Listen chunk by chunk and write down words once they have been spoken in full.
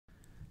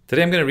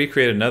Today I'm going to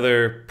recreate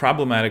another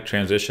problematic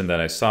transition that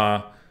I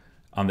saw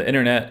on the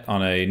internet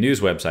on a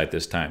news website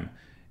this time.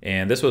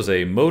 And this was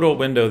a modal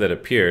window that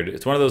appeared.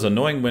 It's one of those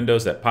annoying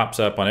windows that pops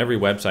up on every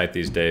website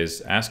these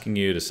days asking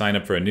you to sign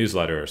up for a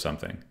newsletter or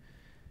something.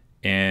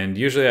 And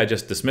usually I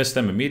just dismiss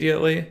them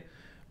immediately,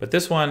 but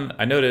this one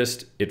I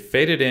noticed it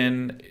faded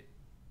in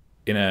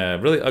a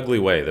really ugly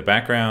way. The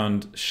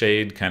background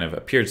shade kind of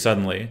appeared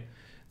suddenly,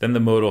 then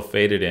the modal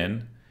faded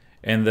in,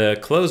 and the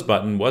close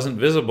button wasn't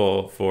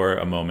visible for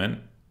a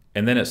moment,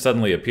 and then it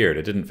suddenly appeared.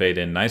 It didn't fade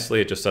in nicely,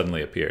 it just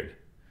suddenly appeared.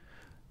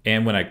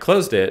 And when I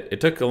closed it,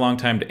 it took a long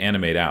time to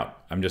animate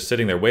out. I'm just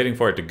sitting there waiting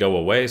for it to go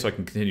away so I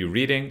can continue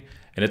reading.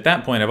 And at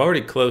that point, I've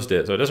already closed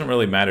it, so it doesn't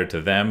really matter to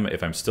them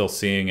if I'm still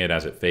seeing it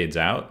as it fades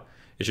out.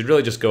 It should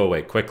really just go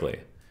away quickly.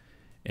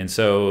 And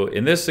so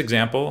in this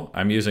example,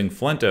 I'm using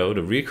Flinto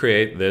to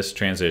recreate this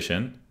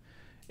transition.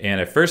 And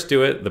I first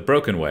do it the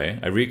broken way.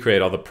 I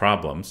recreate all the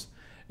problems.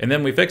 And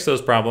then we fix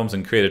those problems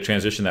and create a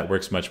transition that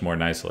works much more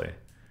nicely.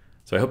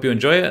 So I hope you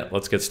enjoy it.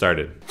 Let's get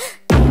started.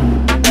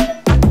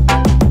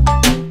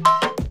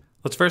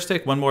 Let's first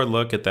take one more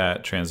look at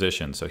that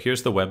transition. So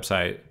here's the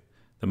website.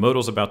 The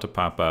modal's about to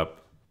pop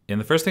up. And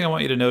the first thing I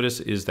want you to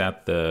notice is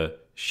that the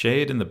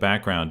shade in the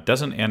background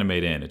doesn't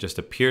animate in. It just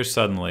appears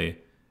suddenly,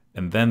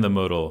 and then the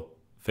modal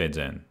fades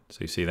in. So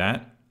you see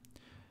that?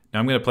 Now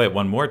I'm going to play it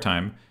one more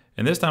time.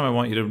 And this time I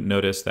want you to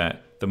notice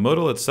that the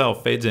modal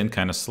itself fades in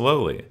kind of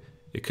slowly.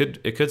 It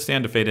could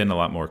stand to fade in a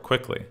lot more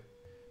quickly.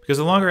 Because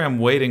the longer I'm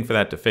waiting for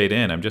that to fade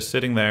in, I'm just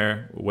sitting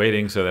there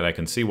waiting so that I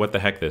can see what the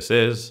heck this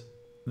is.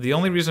 The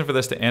only reason for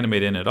this to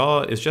animate in at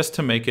all is just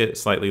to make it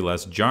slightly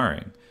less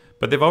jarring.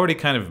 But they've already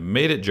kind of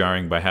made it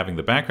jarring by having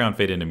the background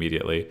fade in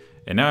immediately,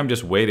 and now I'm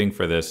just waiting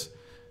for this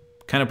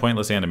kind of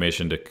pointless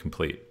animation to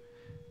complete.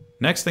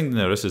 Next thing to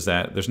notice is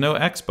that there's no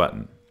X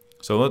button.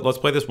 So let's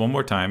play this one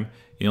more time.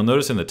 You'll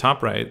notice in the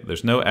top right,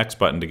 there's no X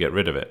button to get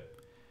rid of it.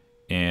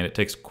 And it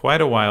takes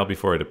quite a while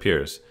before it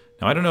appears.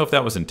 Now I don't know if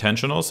that was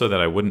intentional so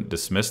that I wouldn't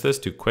dismiss this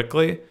too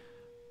quickly,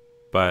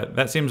 but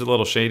that seems a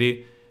little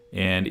shady.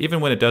 And even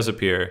when it does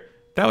appear,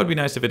 that would be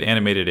nice if it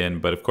animated in,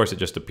 but of course it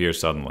just appears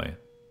suddenly.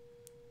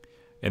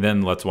 And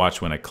then let's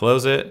watch when I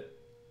close it.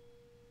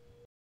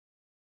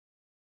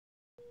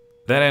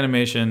 That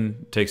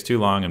animation takes too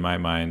long in my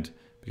mind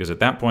because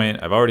at that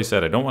point I've already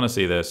said I don't want to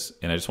see this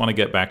and I just want to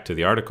get back to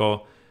the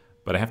article,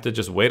 but I have to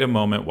just wait a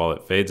moment while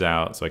it fades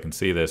out so I can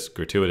see this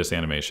gratuitous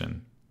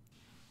animation.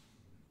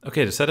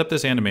 Okay, to set up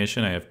this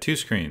animation I have two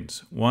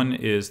screens. One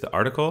is the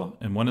article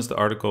and one is the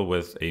article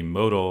with a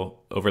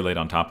modal overlaid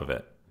on top of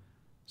it.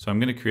 So I'm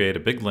going to create a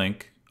big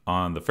link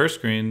on the first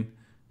screen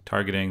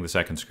targeting the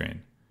second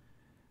screen.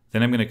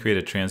 Then I'm going to create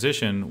a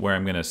transition where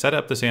I'm going to set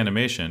up this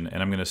animation,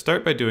 and I'm going to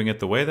start by doing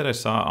it the way that I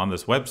saw on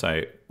this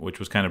website, which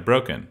was kind of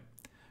broken.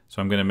 So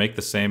I'm going to make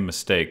the same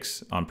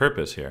mistakes on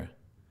purpose here.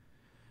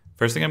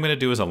 First thing I'm going to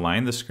do is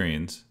align the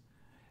screens,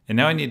 and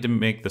now I need to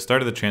make the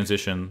start of the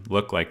transition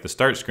look like the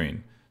start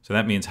screen. So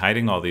that means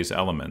hiding all these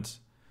elements.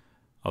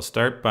 I'll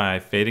start by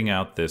fading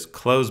out this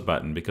close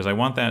button because I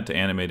want that to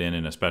animate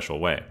in a special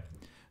way.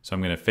 So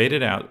I'm going to fade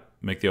it out,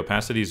 make the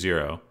opacity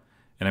 0,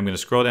 and I'm going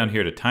to scroll down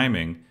here to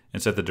timing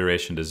and set the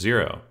duration to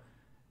 0.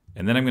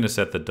 And then I'm going to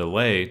set the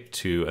delay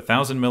to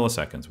 1,000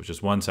 milliseconds, which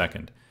is 1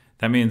 second.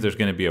 That means there's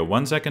going to be a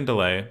 1 second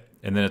delay,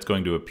 and then it's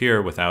going to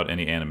appear without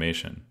any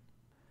animation.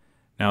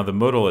 Now the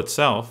modal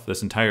itself,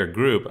 this entire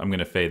group, I'm going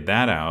to fade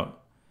that out,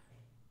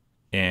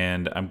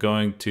 and I'm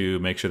going to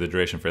make sure the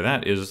duration for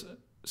that is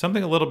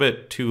something a little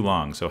bit too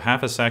long. So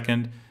half a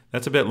second,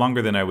 that's a bit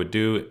longer than I would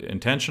do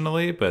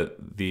intentionally, but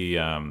the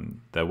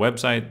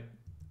website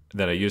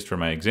that I used for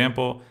my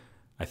example,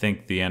 I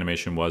think the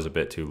animation was a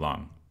bit too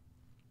long.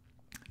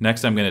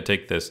 Next, I'm going to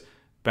take this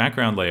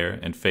background layer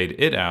and fade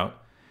it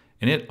out,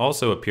 and it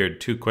also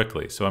appeared too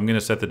quickly. So I'm going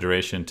to set the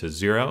duration to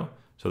 0,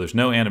 so there's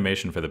no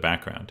animation for the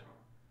background.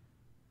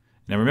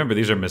 Now remember,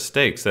 these are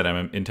mistakes that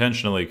I'm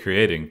intentionally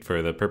creating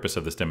for the purpose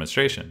of this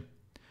demonstration.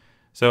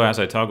 So as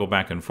I toggle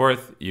back and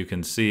forth, you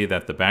can see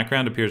that the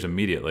background appears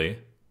immediately,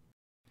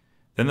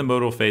 then the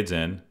modal fades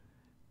in,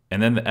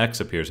 and then the X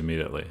appears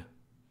immediately.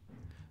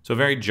 So a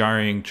very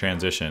jarring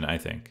transition, I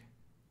think.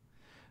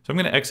 So I'm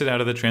going to exit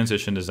out of the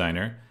transition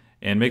designer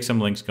and make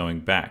some links going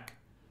back.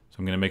 So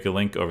I'm going to make a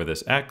link over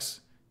this X,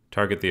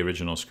 target the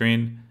original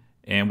screen,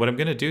 and what I'm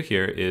going to do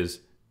here is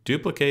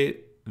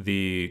duplicate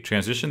the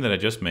transition that I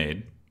just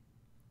made.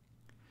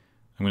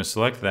 I'm going to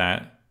select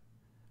that.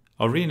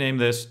 I'll rename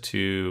this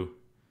to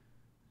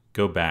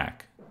go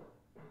back.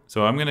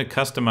 So I'm going to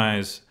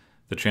customize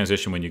the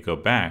transition when you go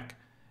back,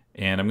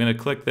 and I'm going to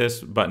click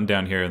this button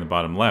down here in the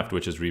bottom left,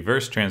 which is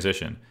reverse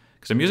transition,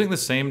 because I'm using the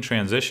same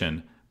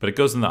transition, but it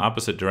goes in the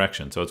opposite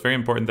direction. So it's very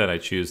important that I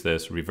choose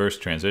this reverse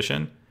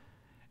transition,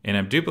 and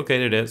I've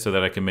duplicated it so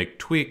that I can make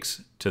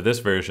tweaks to this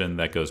version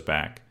that goes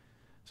back.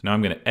 So now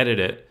I'm going to edit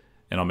it,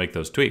 and I'll make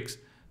those tweaks.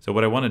 So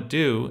what I want to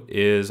do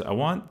is I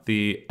want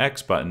the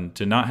X button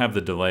to not have the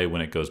delay when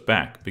it goes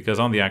back, because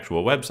on the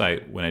actual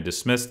website, when I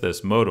dismissed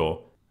this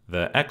modal,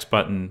 the X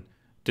button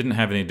didn't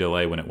have any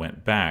delay when it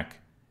went back.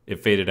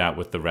 It faded out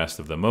with the rest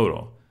of the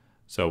modal.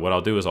 So what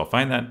I'll do is I'll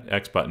find that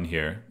X button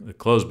here, the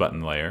close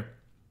button layer,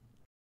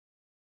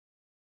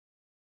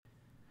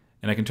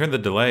 and I can turn the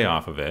delay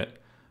off of it.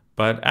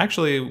 But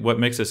actually what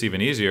makes this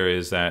even easier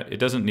is that it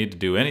doesn't need to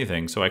do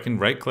anything. So I can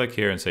right click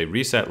here and say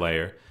reset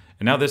layer.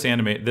 And now this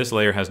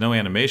layer has no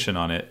animation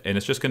on it, and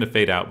it's just going to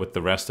fade out with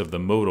the rest of the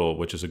modal,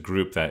 which is a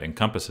group that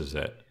encompasses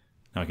it.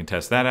 Now I can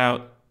test that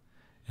out,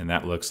 and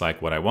that looks like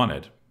what I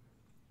wanted.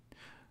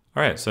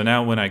 All right, so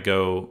now when I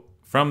go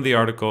from the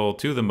article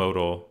to the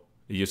modal,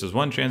 it uses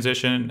one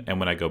transition, and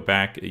when I go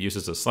back, it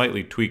uses a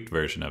slightly tweaked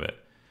version of it.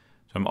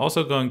 So I'm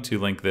also going to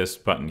link this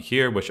button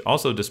here, which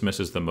also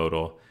dismisses the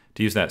modal,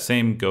 to use that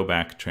same go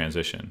back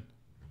transition.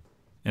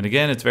 And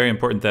again, it's very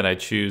important that I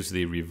choose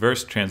the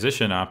reverse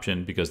transition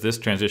option because this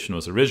transition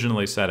was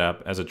originally set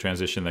up as a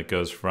transition that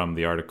goes from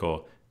the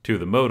article to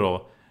the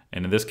modal,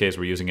 and in this case,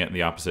 we're using it in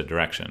the opposite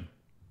direction.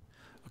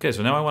 Okay,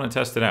 so now I want to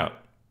test it out.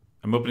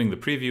 I'm opening the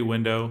preview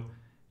window,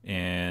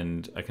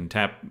 and I can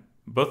tap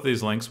both of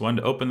these links, one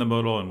to open the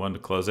modal and one to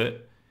close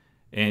it,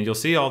 and you'll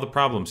see all the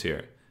problems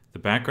here. The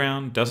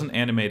background doesn't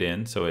animate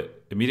in, so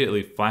it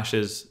immediately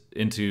flashes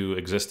into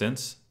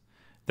existence.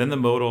 Then the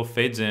modal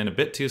fades in a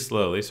bit too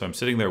slowly, so I'm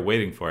sitting there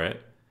waiting for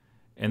it.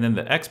 And then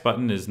the X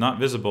button is not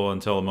visible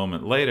until a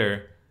moment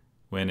later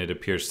when it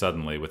appears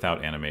suddenly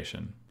without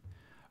animation.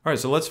 All right,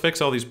 so let's fix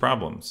all these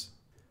problems.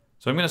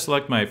 So I'm going to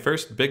select my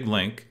first big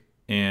link,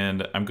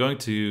 and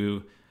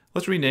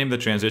let's rename the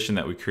transition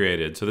that we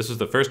created. So this is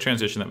the first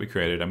transition that we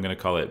created. I'm going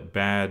to call it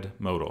bad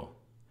modal.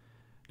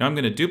 Now I'm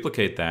going to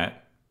duplicate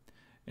that,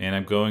 and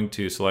I'm going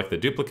to select the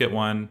duplicate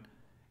one,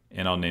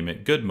 and I'll name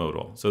it good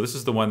modal. So this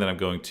is the one that I'm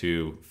going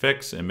to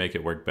fix and make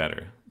it work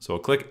better. So I'll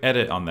click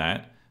edit on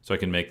that so I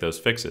can make those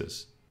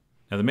fixes.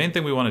 Now the main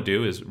thing we want to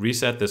do is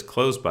reset this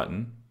close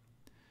button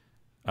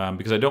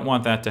because I don't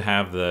want that to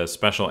have the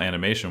special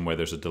animation where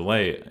there's a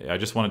delay. I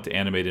just want it to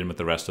animate in with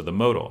the rest of the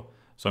modal.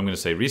 So I'm going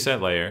to say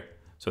reset layer.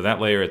 So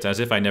that layer, it's as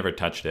if I never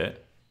touched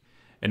it.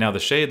 And now the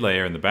shade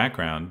layer in the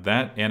background,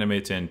 that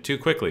animates in too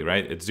quickly,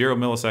 right? It's 0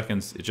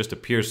 milliseconds, it just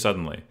appears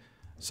suddenly.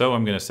 So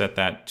I'm going to set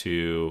that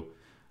to,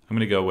 I'm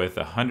going to go with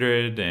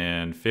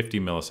 150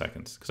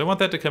 milliseconds because I want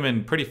that to come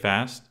in pretty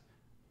fast,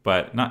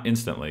 but not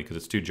instantly because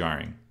it's too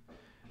jarring.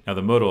 Now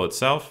the modal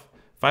itself,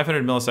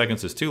 500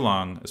 milliseconds is too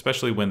long,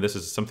 especially when this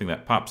is something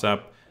that pops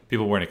up.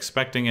 People weren't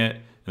expecting it,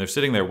 and they're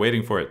sitting there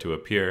waiting for it to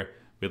appear.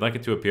 We'd like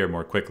it to appear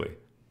more quickly.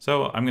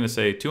 So I'm going to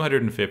say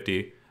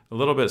 250, a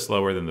little bit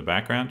slower than the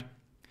background.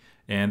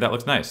 And that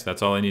looks nice.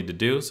 That's all I need to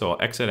do. So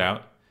I'll exit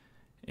out.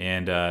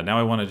 And now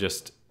I want to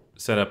just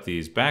set up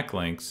these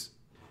backlinks.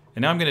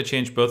 And now I'm going to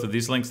change both of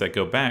these links that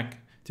go back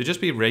to just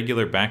be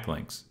regular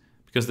backlinks.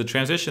 Because the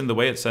transition, the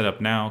way it's set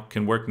up now,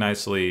 can work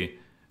nicely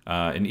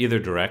in either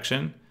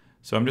direction.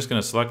 So I'm just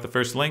going to select the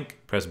first link,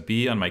 press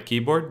B on my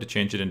keyboard to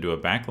change it into a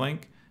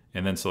backlink,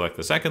 and then select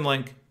the second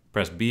link,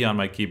 press B on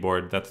my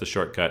keyboard. That's the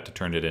shortcut to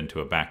turn it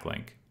into a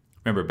backlink.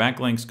 Remember,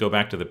 backlinks go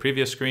back to the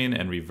previous screen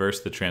and reverse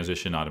the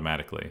transition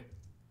automatically.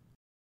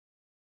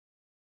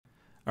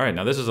 All right,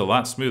 now this is a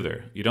lot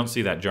smoother. You don't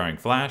see that jarring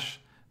flash.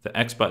 The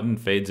X button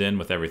fades in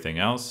with everything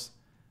else.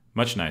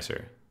 Much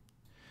nicer.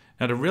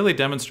 Now to really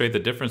demonstrate the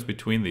difference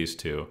between these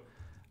two,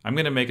 I'm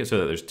going to make it so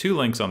that there's two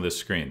links on this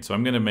screen. So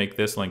I'm going to make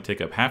this link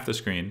take up half the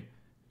screen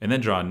and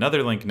then draw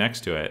another link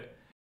next to it.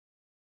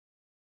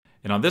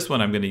 And on this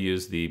one, I'm going to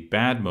use the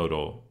bad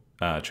modal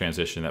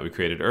transition that we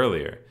created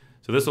earlier.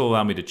 So this will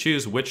allow me to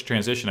choose which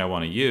transition I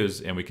want to use,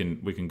 and we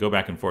can go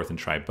back and forth and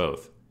try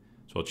both.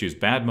 So I'll choose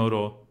bad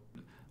modal.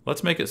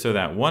 Let's make it so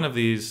that one of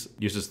these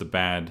uses the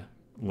bad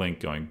link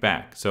going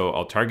back. So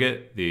I'll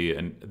target the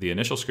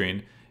initial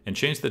screen and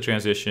change the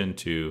transition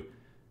to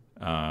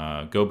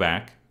go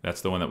back.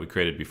 That's the one that we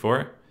created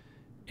before.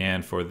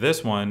 And for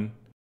this one,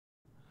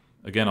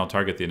 again, I'll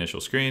target the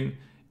initial screen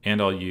and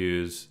I'll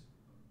use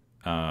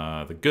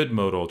the good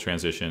modal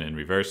transition in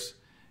reverse.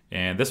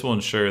 And this will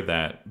ensure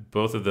that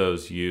both of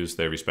those use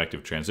their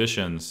respective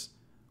transitions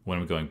when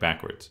I'm going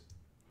backwards.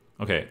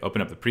 Okay, open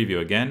up the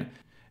preview again.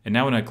 And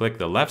now when I click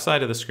the left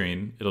side of the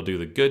screen, it'll do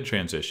the good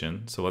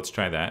transition. So let's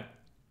try that.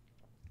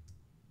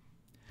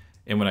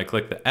 And when I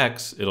click the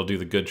X, it'll do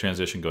the good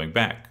transition going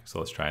back. So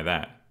let's try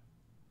that.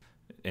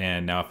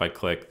 And now if I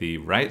click the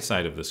right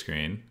side of the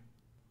screen,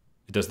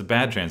 it does the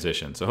bad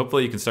transition. So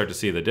hopefully you can start to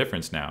see the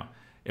difference now.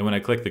 And when I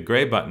click the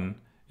gray button,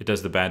 it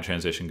does the bad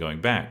transition going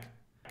back.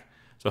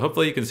 So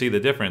hopefully you can see the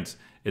difference.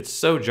 It's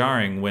so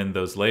jarring when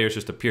those layers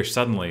just appear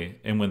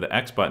suddenly and when the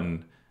X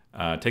button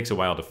takes a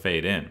while to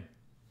fade in.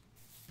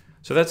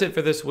 So that's it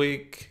for this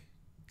week.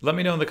 Let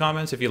me know in the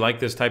comments if you like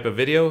this type of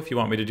video, if you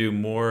want me to do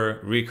more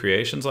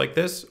recreations like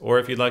this, or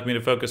if you'd like me to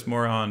focus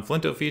more on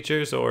Flinto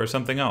features or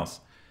something else.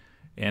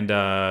 And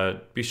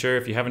be sure,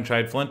 if you haven't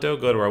tried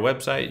Flinto, go to our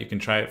website. You can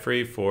try it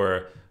free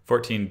for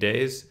 14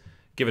 days.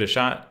 Give it a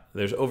shot.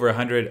 There's over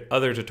 100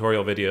 other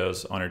tutorial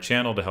videos on our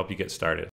channel to help you get started.